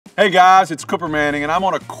Hey guys, it's Cooper Manning and I'm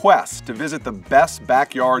on a quest to visit the best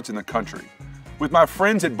backyards in the country. With my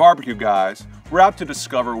friends at BBQGuys, we're out to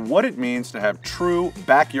discover what it means to have true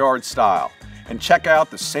backyard style and check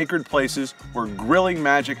out the sacred places where grilling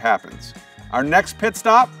magic happens. Our next pit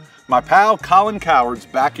stop, my pal Colin Cowherd's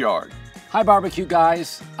backyard. Hi barbecue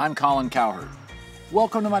guys, I'm Colin Cowherd.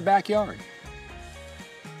 Welcome to my backyard.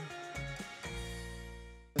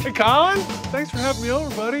 Hey Colin, thanks for having me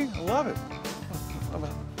over, buddy. I love it.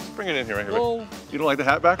 Let's bring it in here right here. Well, you don't like the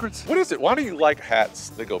hat backwards? What is it? Why do you like hats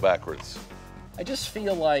that go backwards? I just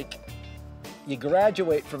feel like you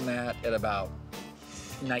graduate from that at about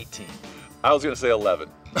 19. I was gonna say 11.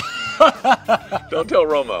 Don't tell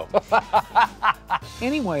Romo.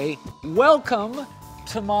 Anyway, welcome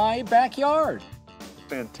to my backyard.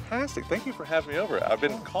 Fantastic, thank you for having me over. I've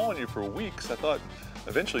been calling you for weeks. I thought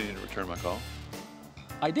eventually you'd return my call.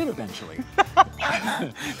 I did eventually.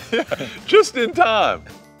 Yeah, just in time.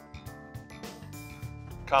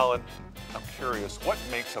 Colin, I'm curious, what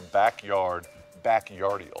makes a backyard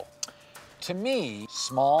backyardial? To me,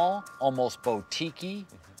 small, almost boutique-y,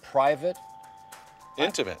 private.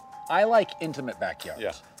 Intimate. I like intimate backyards.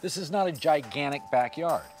 Yeah. This is not a gigantic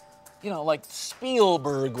backyard. You know, like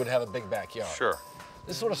Spielberg would have a big backyard. Sure.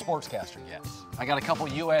 This is what a sportscaster gets. I got a couple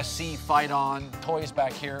USC fight-on toys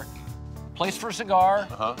back here. Place for a cigar.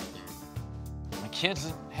 Uh-huh. My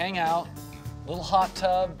kids hang out. Little hot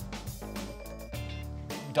tub.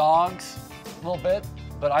 Dogs, a little bit.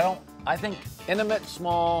 But I think intimate,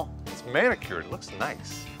 small. It's manicured, it looks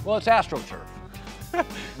nice. Well, it's AstroTurf.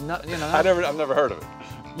 I've never heard of it.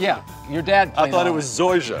 Yeah, your dad played I thought on it was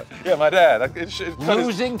Zoysia. Yeah, my dad.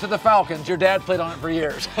 Losing to the Falcons, your dad played on it for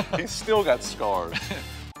years. He's still got scars.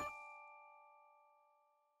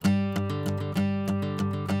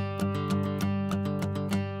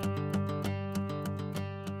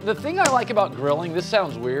 The thing I like about grilling, this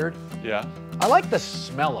sounds weird. Yeah. I like the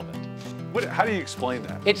smell of it. How do you explain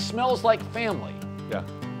that? It smells like family. Yeah.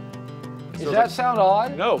 Does that sound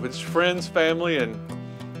odd? No, it's friends, family, and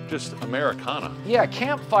just Americana. Yeah,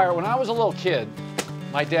 campfire. When I was a little kid,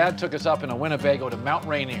 my dad took us up in a Winnebago to Mount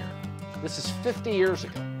Rainier. This is 50 years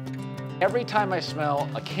ago. Every time I smell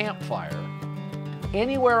a campfire,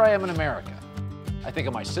 anywhere I am in America, I think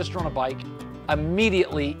of my sister on a bike.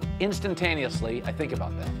 Immediately, instantaneously, I think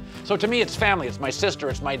about that. So to me, it's family. It's my sister,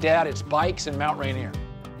 it's my dad, it's bikes and Mount Rainier.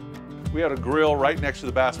 We had a grill right next to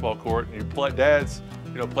the basketball court, and Dad's,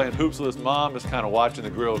 playing hoops with his mom, is kind of watching the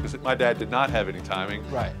grill because my dad did not have any timing.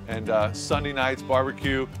 Right. And Sunday nights,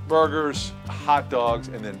 barbecue, burgers, hot dogs,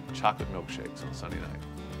 and then chocolate milkshakes on Sunday night.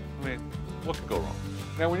 I mean, what could go wrong?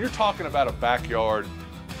 Now, when you're talking about a backyard,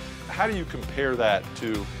 how do you compare that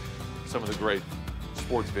to some of the great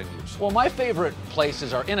sports venues? Well, my favorite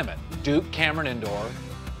places are intimate. Duke, Cameron Indoor.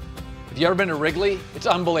 Have you ever been to Wrigley? It's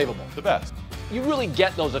unbelievable. The best. You really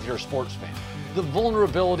get those if you're a sports fan. The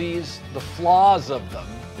vulnerabilities, the flaws of them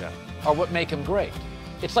are what make them great.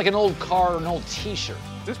 It's like an old car or an old t-shirt.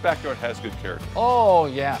 This backyard has good character. Oh,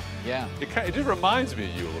 yeah, yeah. It just reminds me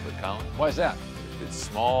of you a little bit, Colin. Why is that? It's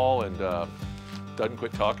small and doesn't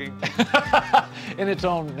quit talking. In its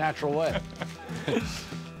own natural way.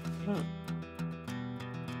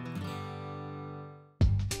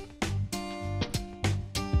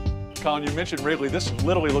 Colin, you mentioned Wrigley. This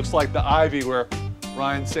literally looks like the ivy where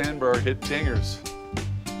Ryan Sandberg hit dingers.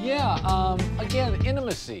 Yeah, again,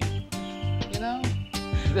 intimacy,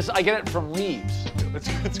 I get it from leaves.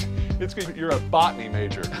 It's good. You're a botany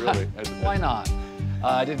major, really. Why not?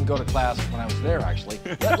 I didn't go to class when I was there, actually.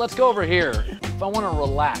 Let's go over here if I want to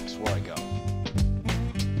relax where I go.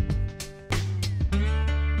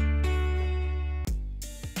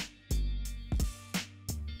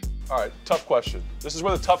 All right, tough question. This is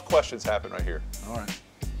where the tough questions happen right here. All right.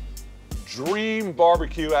 Dream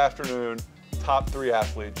barbecue afternoon, top 3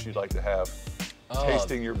 athletes you'd like to have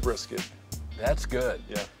tasting your brisket. That's good.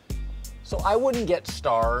 Yeah. So I wouldn't get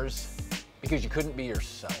stars because you couldn't be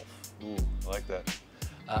yourself. Ooh, I like that.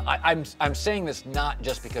 I'm saying this not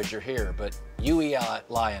just because you're here, but you,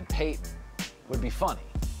 Eli, and Peyton would be funny.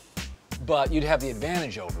 But you'd have the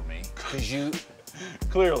advantage over me because you...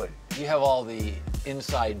 Clearly. You have all the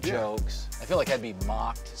inside jokes. I feel like I'd be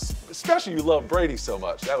mocked. Especially you love Brady so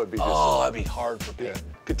much. That would be just... Oh, that'd be hard for Peyton.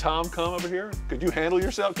 Yeah. Could Tom come over here? Could you handle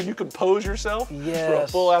yourself? Could you compose yourself for a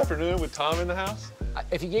Yes. full afternoon with Tom in the house?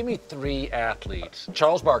 If you gave me 3 athletes,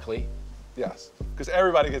 Charles Barkley. Yes, because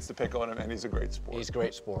everybody gets to pick on him and he's a great sport. He's a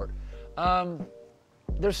great sport.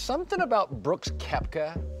 There's something about Brooks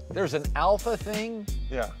Koepka. There's an alpha thing.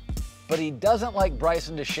 Yeah. But he doesn't like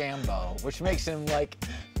Bryson DeChambeau, which makes him like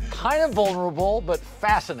kind of vulnerable, but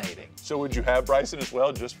fascinating. So would you have Bryson as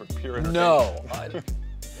well, just for pure entertainment? No.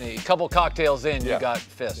 A couple cocktails in, Yeah. you got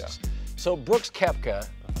fists. Yeah. So Brooks Koepka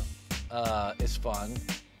is fun.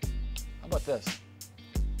 How about this?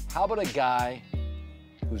 How about a guy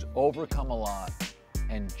who's overcome a lot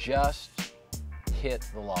and just hit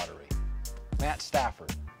the lottery? Matt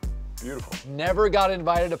Stafford. Beautiful. Never got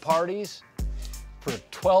invited to parties for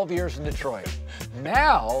 12 years in Detroit.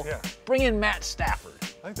 Now, Yeah. bring in Matt Stafford. I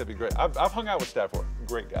think that'd be great. I've hung out with Stafford.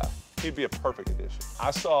 Great guy. He'd be a perfect addition. I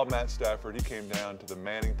saw Matt Stafford. He came down to the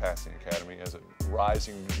Manning Passing Academy as a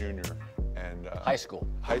rising junior and High school.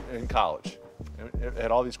 In college. It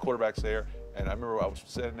had all these quarterbacks there, and I remember I was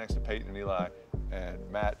sitting next to Peyton and Eli, and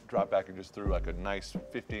Matt dropped back and just threw like a nice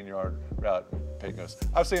 15-yard route. Peyton goes,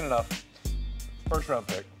 "I've seen enough. First round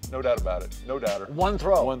pick, no doubt about it, no doubter." One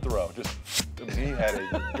throw. One throw. Just he had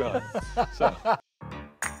a gun. So.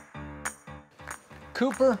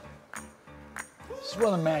 Cooper, this is where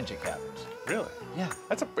the magic happens. Really? Yeah.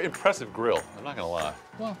 That's an impressive grill. I'm not gonna lie.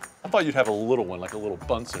 Well, I thought you'd have a little one, like a little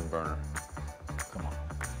Bunsen burner. come on.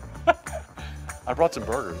 I brought some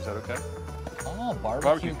burgers. Is that okay? Oh, Barbecue.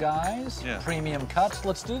 barbecue guys. Yeah. Premium cuts.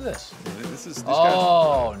 Let's do this. This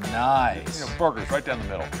Oh, guy, nice. burgers right down the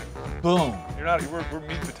middle. Boom. We're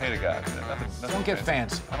meat and potato guys. Nothing Don't get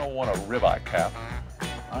fancy. I don't want a ribeye cap.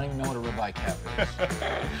 I don't even know what a ribeye cap is.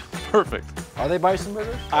 Perfect. Are they bison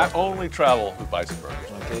burgers? I only travel with bison burgers.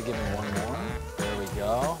 Okay, give me one more. There we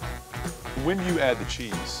go. When do you add the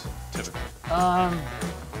cheese, typically?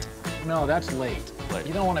 No, that's late. Late.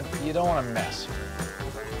 You don't want to mess.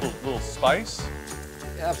 Little spice?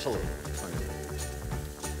 Absolutely.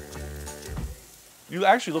 You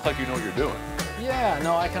actually look like you know what you're doing. Yeah,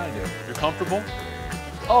 no, I kind of do. You're comfortable?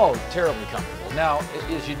 Oh, terribly comfortable. Now,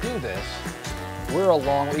 as you do this,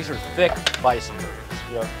 these are thick bison burgers.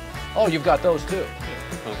 Yeah. Oh, you've got those too.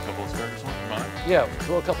 Put a couple of asparagus on mine. Yeah,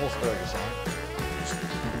 throw a couple of asparagus on.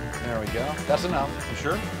 There we go. That's enough. You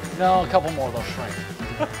sure? No, a couple more, they'll shrink.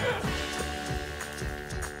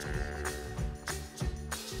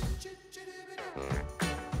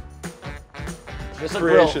 This is a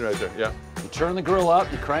Creation grill. right there, yeah. You turn the grill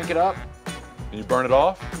up, you crank it up, And you burn it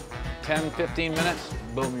off? 10, 15 minutes,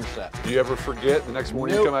 boom, you're set. Do you ever forget the next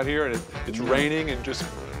morning you Nope. come out here and it's raining and just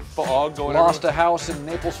fog going Lost a everywhere? house in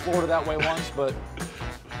Naples, Florida that way once, but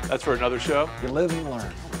That's for another show? you live and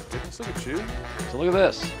learn. Goodness, look at you. So look at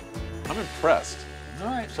this. I'm impressed. All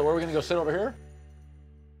right, so where are we gonna go sit over here?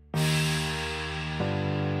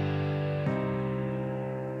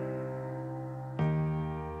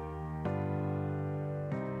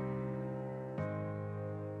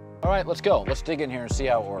 All right, let's go. Let's dig in here and see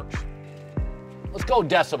how it works. Let's go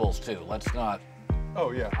decibels too. Let's not,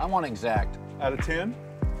 Oh, yeah. I want exact. Out of 10?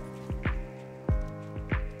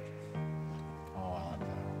 Oh, I like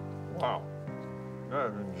that. Wow.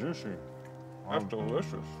 That is juicy. That's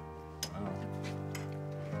delicious.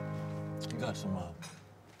 You got some,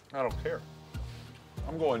 I don't care.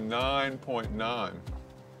 I'm going 9.9.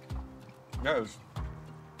 That is.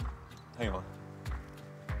 Hang on.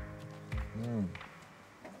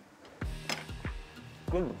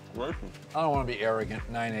 Goodness gracious. I don't want to be arrogant,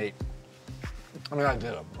 9.8. I mean, I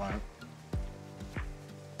did it, right?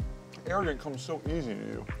 Arrogant comes so easy to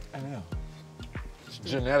you. I know. It's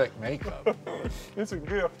genetic makeup. It's a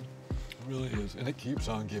gift. It really is, and it keeps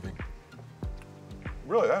on giving.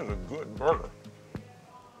 Really, that is a good burger.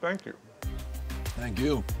 Thank you. Thank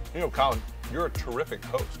you. You know, Colin, you're a terrific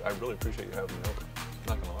host. I really appreciate you having me over. I'm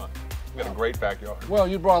not gonna lie. You got a great backyard. Well,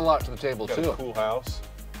 you brought a lot to the table, You got too. a cool house.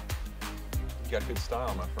 You got good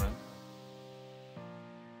style, my friend.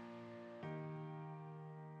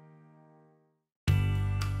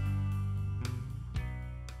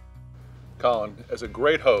 Colin, as a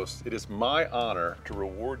great host, it is my honor to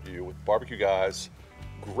reward you with BBQ Guys'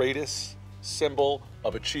 greatest symbol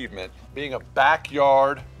of achievement, being a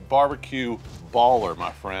backyard barbecue baller,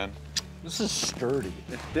 my friend. This is sturdy.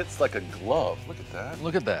 It fits like a glove. Look at that.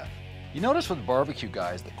 Look at that. You notice with barbecue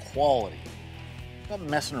guys, the quality. Not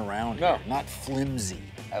messing around No. here, not flimsy.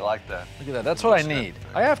 I like that. Look at that, that's what I need.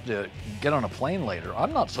 I have to get on a plane later.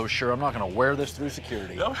 I'm not so sure I'm not gonna wear this through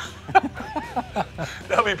security.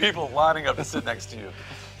 There'll be people lining up to sit next to you.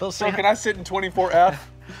 They'll So say, can I sit in 24F?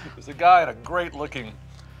 There's a guy in a great looking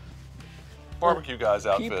BBQ Guys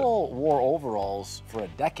outfit. people wore overalls for a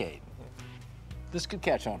decade. This could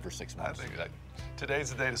catch on for 6 I months. think that today's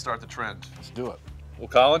the day to start the trend. Let's do it. Well,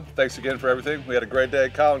 Colin, thanks again for everything. We had a great day.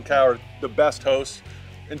 Colin Cowherd, the best host.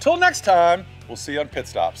 Until next time, we'll see you on Pit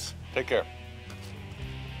Stops. Take care.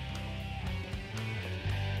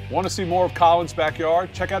 Want to see more of Colin's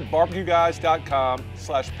backyard? Check out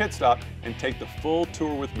BBQGuys.com/pitstop and take the full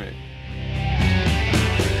tour with me.